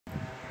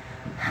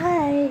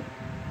Hi,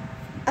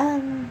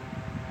 um,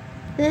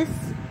 this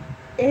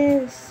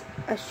is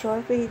a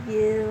short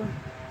review.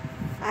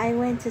 I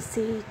went to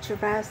see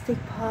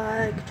Jurassic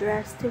Park,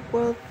 Jurassic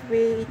World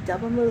 3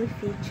 double movie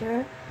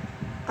feature.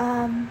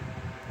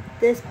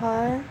 This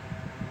part,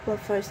 well,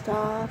 first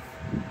off,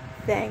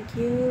 thank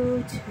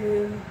you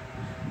to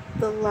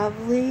the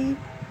lovely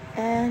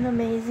and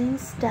amazing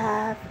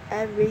staff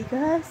at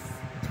Riga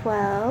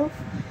 12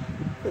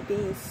 for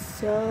being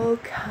so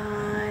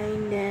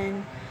kind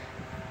and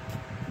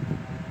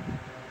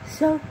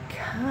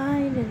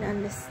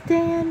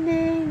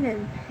understanding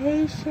and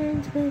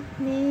patient with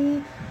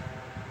me.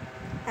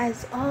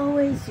 As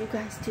always, you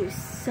guys do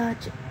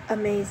such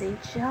amazing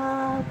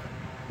job.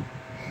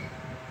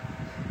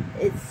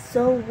 It's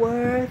so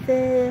worth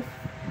it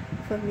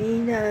for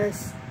me to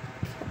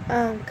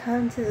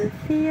come to the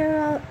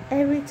theater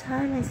every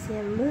time I see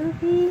a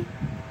movie.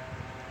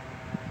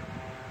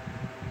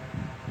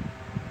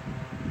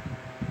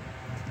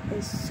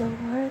 It's so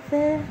worth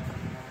it.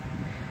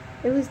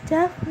 It was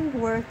definitely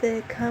worth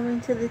it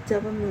coming to the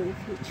double movie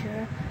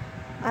feature.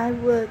 I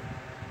would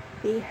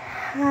be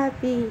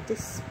happy to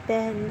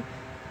spend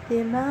the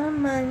amount of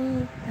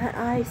money that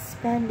I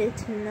spend it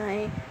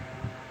tonight.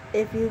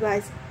 If you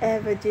guys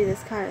ever do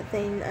this kind of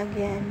thing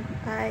again,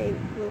 I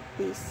will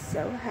be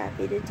so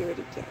happy to do it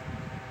again.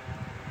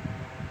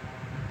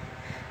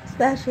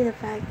 Especially the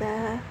fact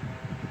that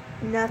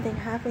nothing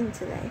happened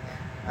today,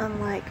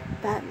 unlike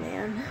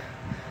Batman.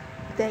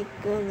 Thank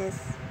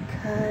goodness,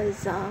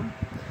 because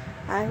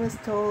I was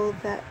told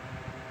that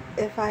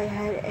if I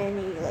had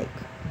any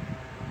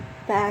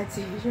bad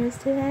seizures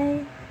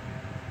today,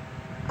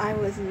 I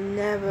was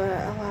never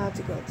allowed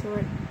to go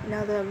to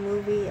another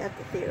movie at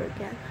the theater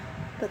again.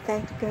 But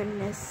thank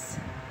goodness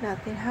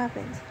nothing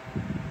happened.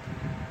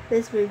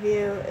 This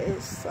review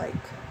is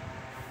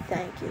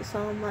thank you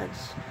so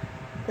much,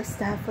 the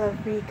staff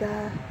of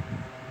Riga,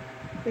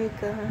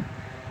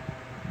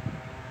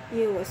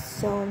 you were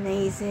so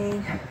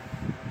amazing.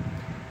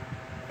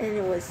 And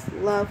it was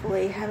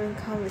lovely having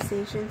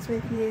conversations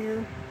with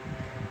you.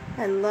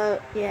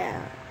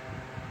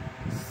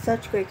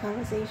 Such great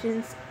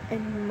conversations.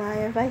 And my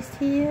advice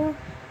to you,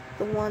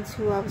 the ones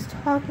who I was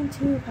talking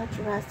to about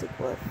Jurassic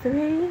World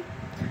 3,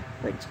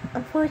 which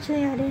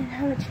unfortunately I didn't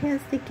have a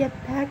chance to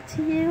get back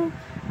to you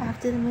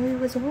after the movie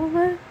was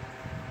over.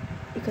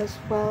 Because,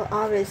 well,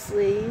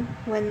 obviously,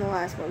 when the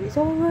last movie's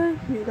over,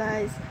 you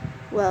guys,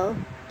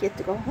 get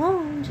to go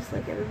home just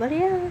like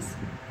everybody else.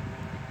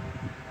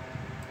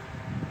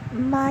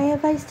 My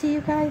advice to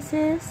you guys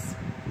is,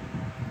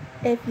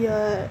 if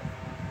you're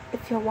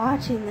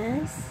watching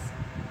this,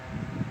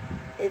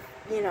 if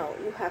you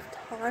have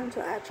time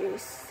to actually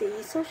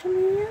see social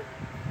media,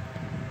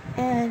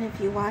 and if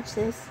you watch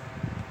this,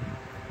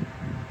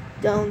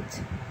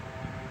 don't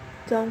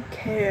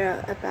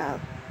care about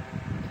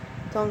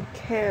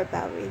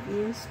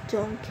reviews,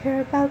 don't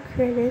care about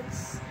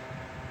critics,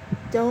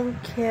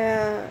 don't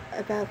care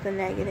about the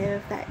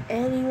negative that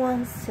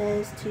anyone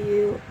says to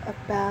you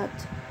about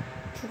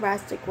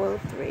Jurassic World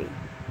 3.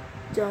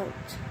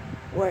 Don't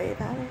worry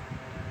about it.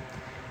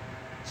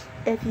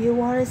 If you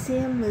want to see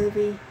a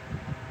movie,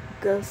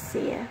 go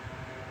see it.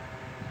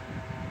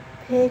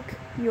 Pick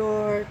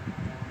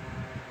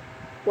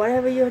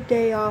whatever your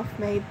day off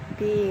may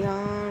be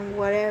on,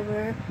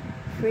 whatever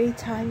free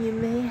time you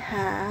may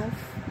have.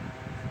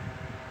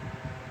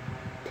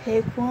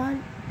 Pick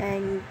one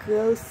and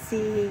go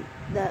see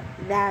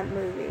that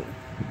movie.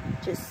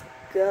 Just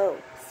go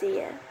see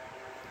it.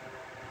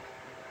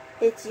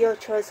 It's your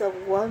choice of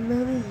what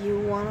movie you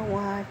want to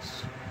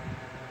watch.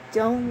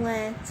 Don't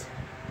let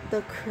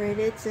the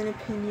critics and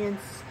opinions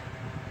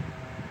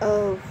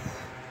don't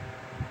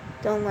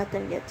let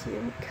them get to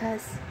you,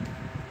 because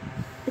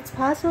it's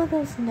possible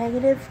those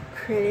negative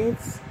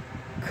critics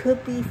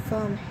could be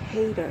from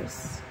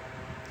haters.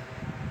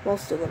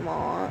 Most of them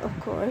are, of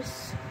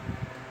course.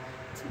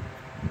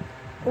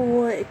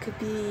 Or it could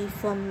be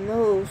from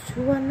those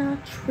who are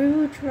not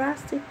true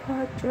Jurassic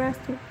Park,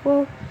 Jurassic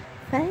World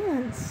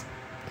fans.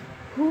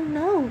 Who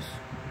knows?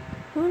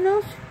 Who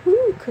knows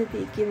who could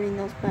be giving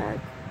those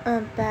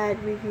bad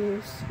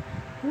reviews?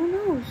 Who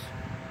knows?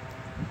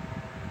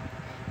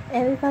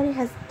 Everybody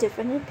has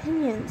different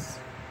opinions.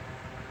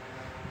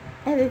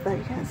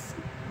 Everybody does.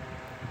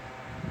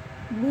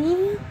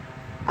 Me,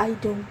 I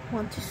don't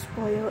want to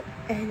spoil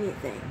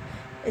anything,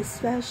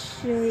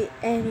 especially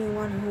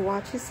anyone who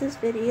watches this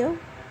video.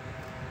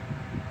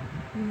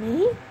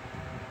 Me,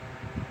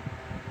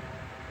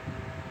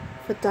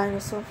 for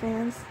dinosaur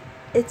fans,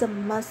 it's a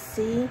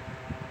must-see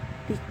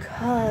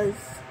because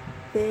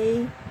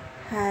they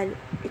had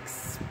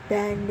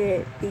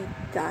expanded the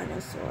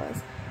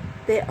dinosaurs.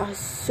 There are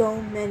so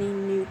many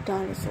new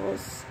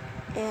dinosaurs,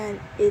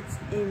 and it's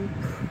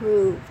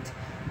improved.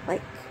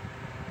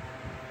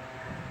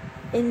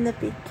 In the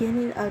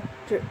beginning of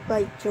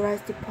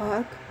Jurassic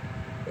Park,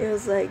 it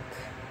was the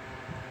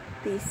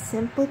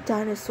simple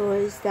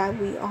dinosaurs that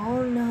we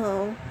all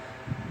know,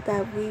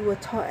 that we were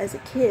taught as a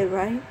kid,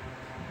 right?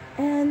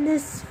 And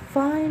this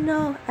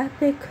final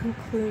epic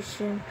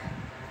conclusion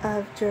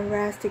of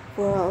Jurassic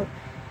World.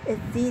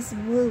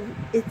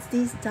 It's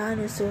these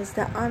dinosaurs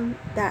that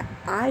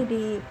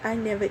I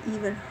never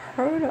even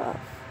heard of.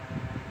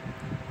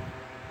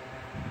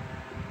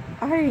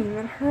 I didn't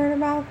even heard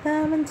about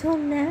them until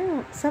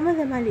now. Some of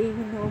them I didn't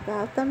even know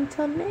about them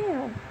until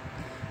now.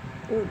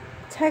 Well,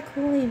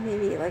 technically,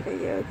 maybe like a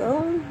year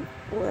ago,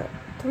 or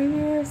 3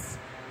 years.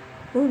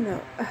 Who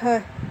knows?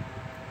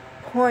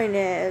 Point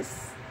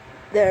is,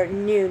 they're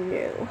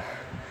new,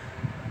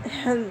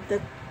 and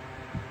the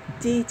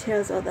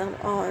details of them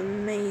are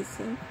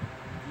amazing.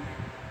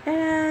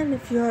 And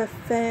if you're a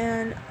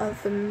fan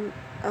of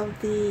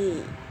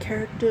the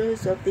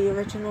characters of the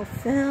original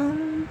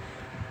film,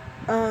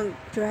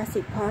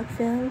 Jurassic Park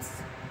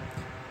films,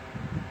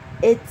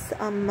 it's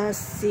a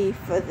must-see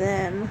for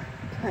them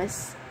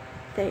because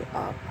they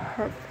are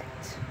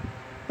perfect.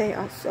 They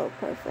are so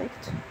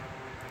perfect.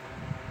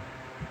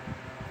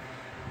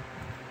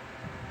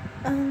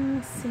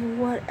 Let's see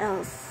what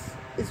else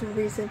is a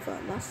reason for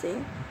a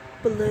must-see.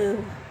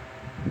 Blue.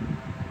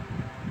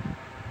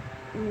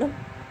 Nope.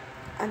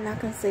 I'm not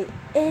gonna say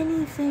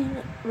anything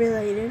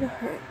related to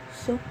her.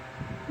 So,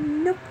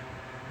 nope.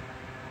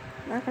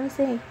 Not gonna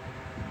say.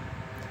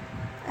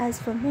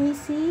 As for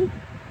Macy,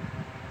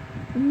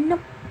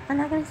 nope. I'm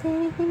not gonna say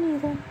anything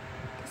either.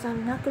 Because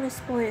I'm not gonna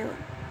spoil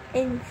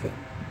anything.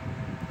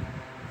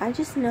 I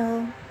just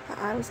know that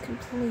I was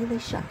completely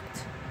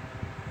shocked.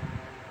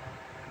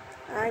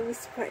 I was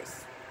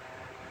surprised.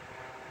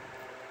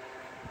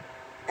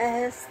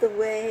 As the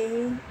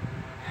way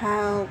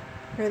how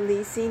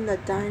releasing the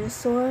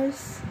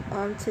dinosaurs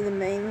onto the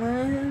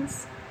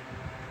mainlands,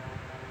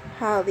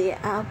 how the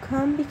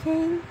outcome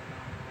became,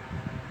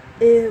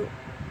 it's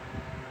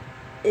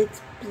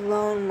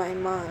blown my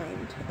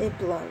mind. It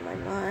blown my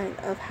mind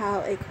of how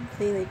it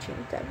completely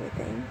changed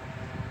everything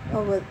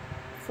over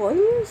 4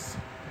 years.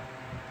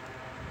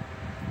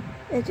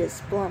 It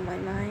just blown my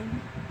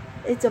mind.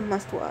 It's a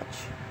must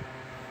watch.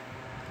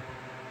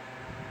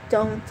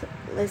 Don't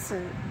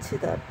listen to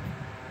the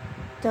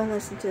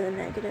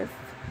negative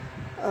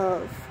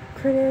of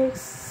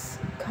critics,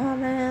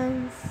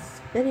 comments,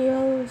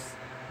 videos.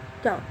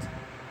 Don't.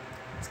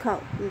 It's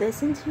called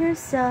Listen to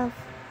Yourself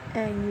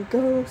and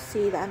go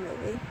see that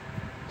movie.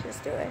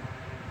 Just do it.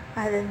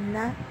 Other than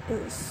that,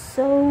 it was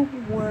so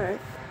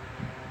worth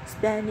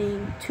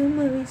spending 2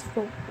 movies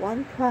for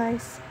one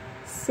price,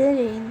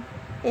 sitting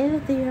in a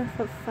theater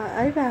for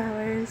 5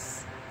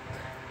 hours.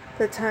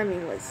 The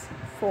timing was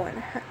four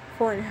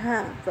and a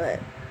half, but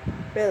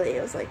really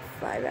it was like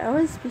 5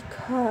 hours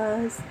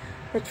because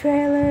the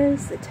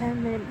trailers, the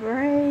 10-minute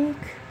break,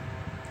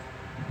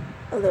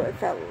 although it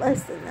felt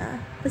less than that,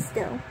 but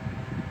still,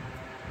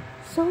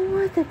 so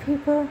worth it,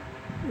 people.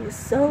 It was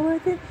so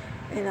worth it,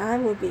 and I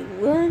would be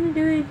willing to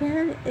do it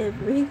again if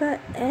Riga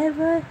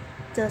ever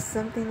does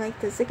something like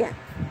this again.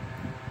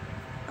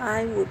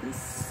 I would be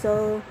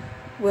so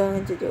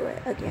willing to do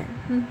it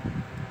again.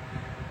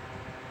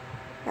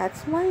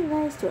 That's my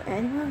advice to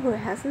anyone who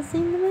hasn't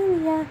seen the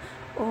movie yet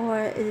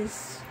or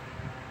is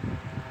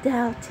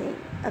doubting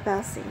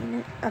about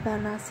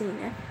not seeing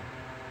it.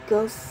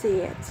 Go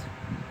see it.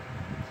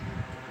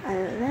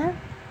 Other than that,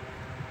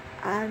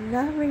 I'm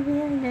not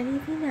reviewing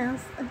anything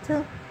else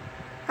until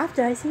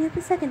after I see it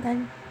the second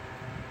time.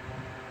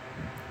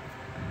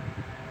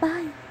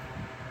 Bye.